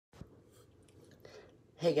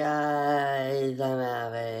Hey guys, I'm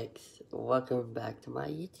Alex. Welcome back to my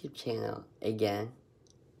YouTube channel again.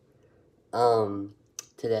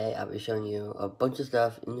 Today I'll be showing you a bunch of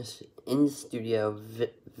stuff in the studio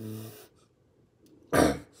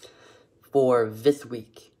for this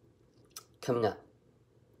week coming up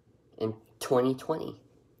in 2020.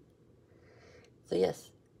 So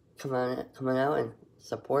yes, come on out and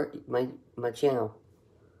support my channel.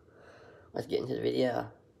 Let's get into the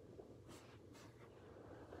video.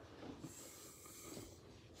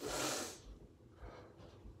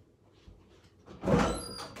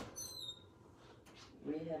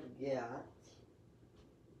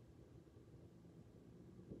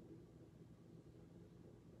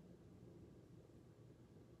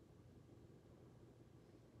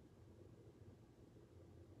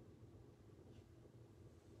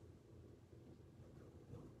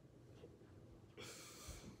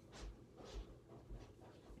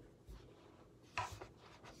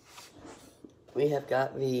 We have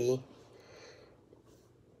got the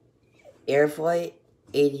Air Flight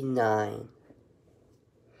 89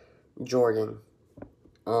 Jordan.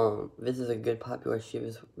 This is a good popular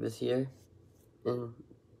shoe this year in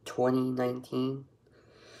 2019.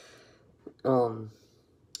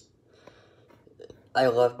 I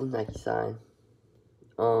love the Nike sign.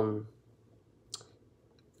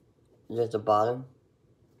 Just the bottom.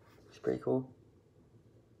 It's pretty cool.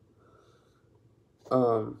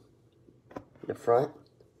 The front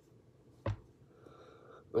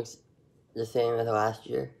looks the same as last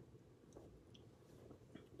year.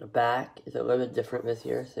 The back is a little bit different this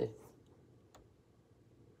year. See,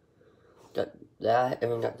 got that,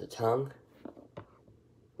 and we got the tongue,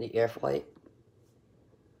 the Air Flight.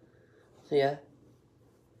 So yeah,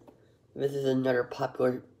 this is another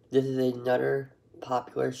popular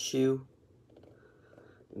shoe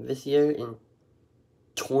this year in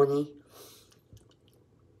 20.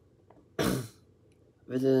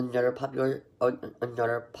 This is another popular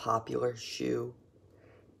shoe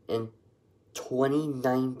in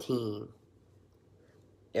 2019.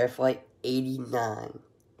 Air Flight 89.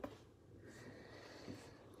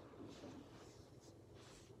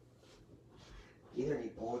 These are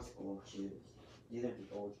the old school shoes. These are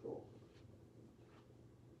the old school.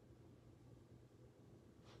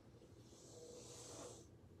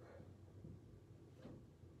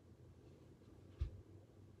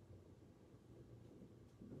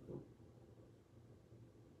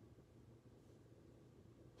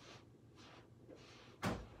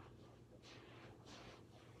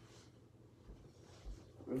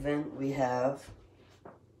 Then we have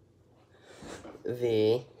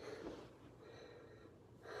the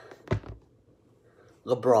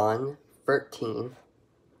LeBron 13.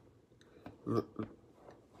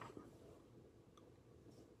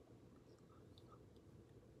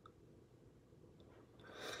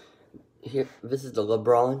 Here, this is the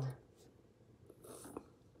LeBron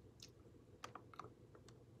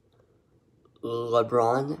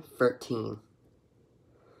 13.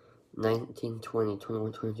 19, 20,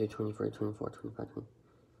 21, 22, 23, 24, 25,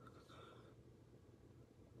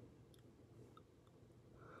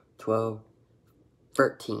 12,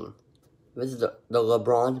 13. This is the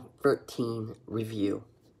LeBron 13 review.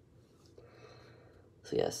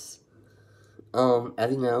 So yes.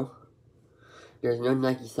 As you know, there's no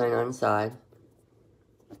Nike sign on the side.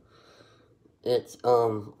 It's,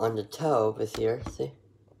 on the toe this year, see?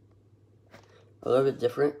 A little bit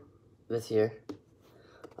different this year.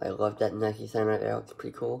 I love that Nike sign right there, it's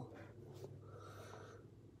pretty cool.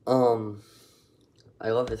 I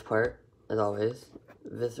love this part, as always.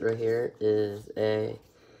 This right here is a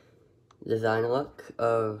design look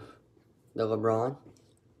of the LeBron.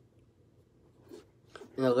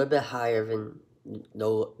 And a little bit higher than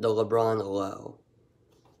the LeBron low.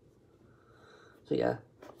 So yeah.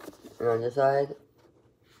 And on this side,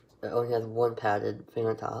 it only has one padded thing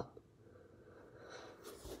on top.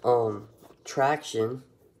 Traction.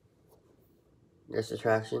 There's the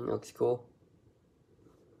traction, looks cool.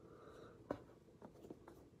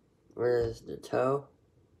 Where is the toe?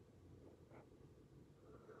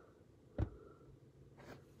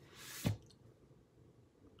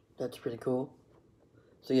 That's pretty cool.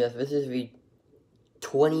 So yes, this is the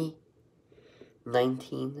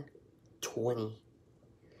 2019-20.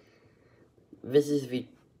 This is the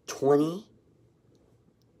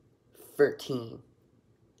 2013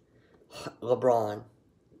 LeBron.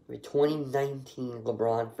 The 2019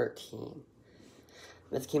 LeBron 13.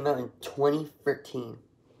 This came out in 2013.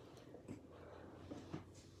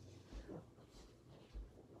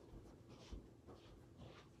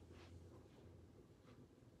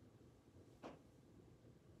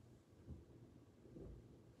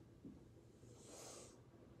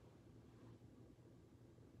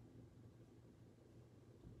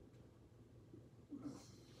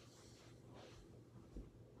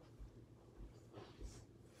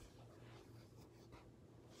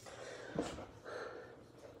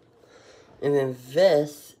 And then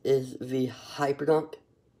this is the Hyperdunk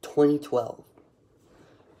 2012.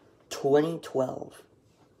 2012.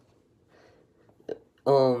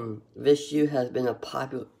 This shoe has been a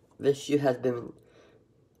popular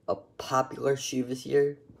shoe this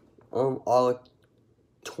year. All of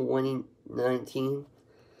 2019.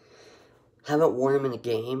 Haven't worn them in a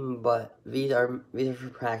game, but these are for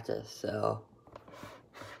practice, so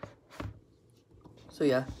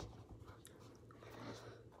yeah.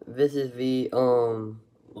 This is the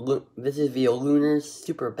Lunar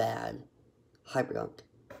Super Bad Hyperdunk.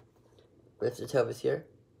 Where's the toe is here?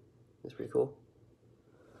 That's pretty cool.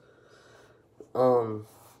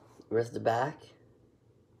 Where's the back?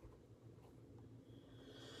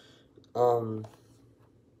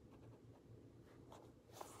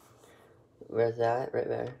 Where's that? Right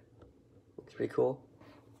there. Looks pretty cool.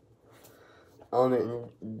 And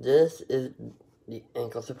this is the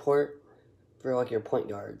ankle support for like your point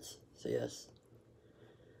guards. So yes.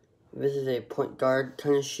 This is a point guard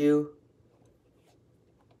tennis shoe.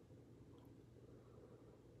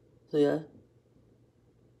 So yeah.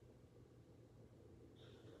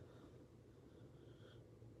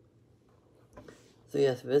 So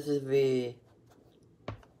yes, this is the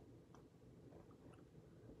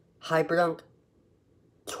Hyperdunk.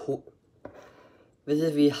 This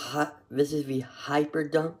is the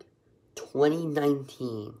Hyperdunk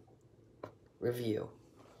 2019 review.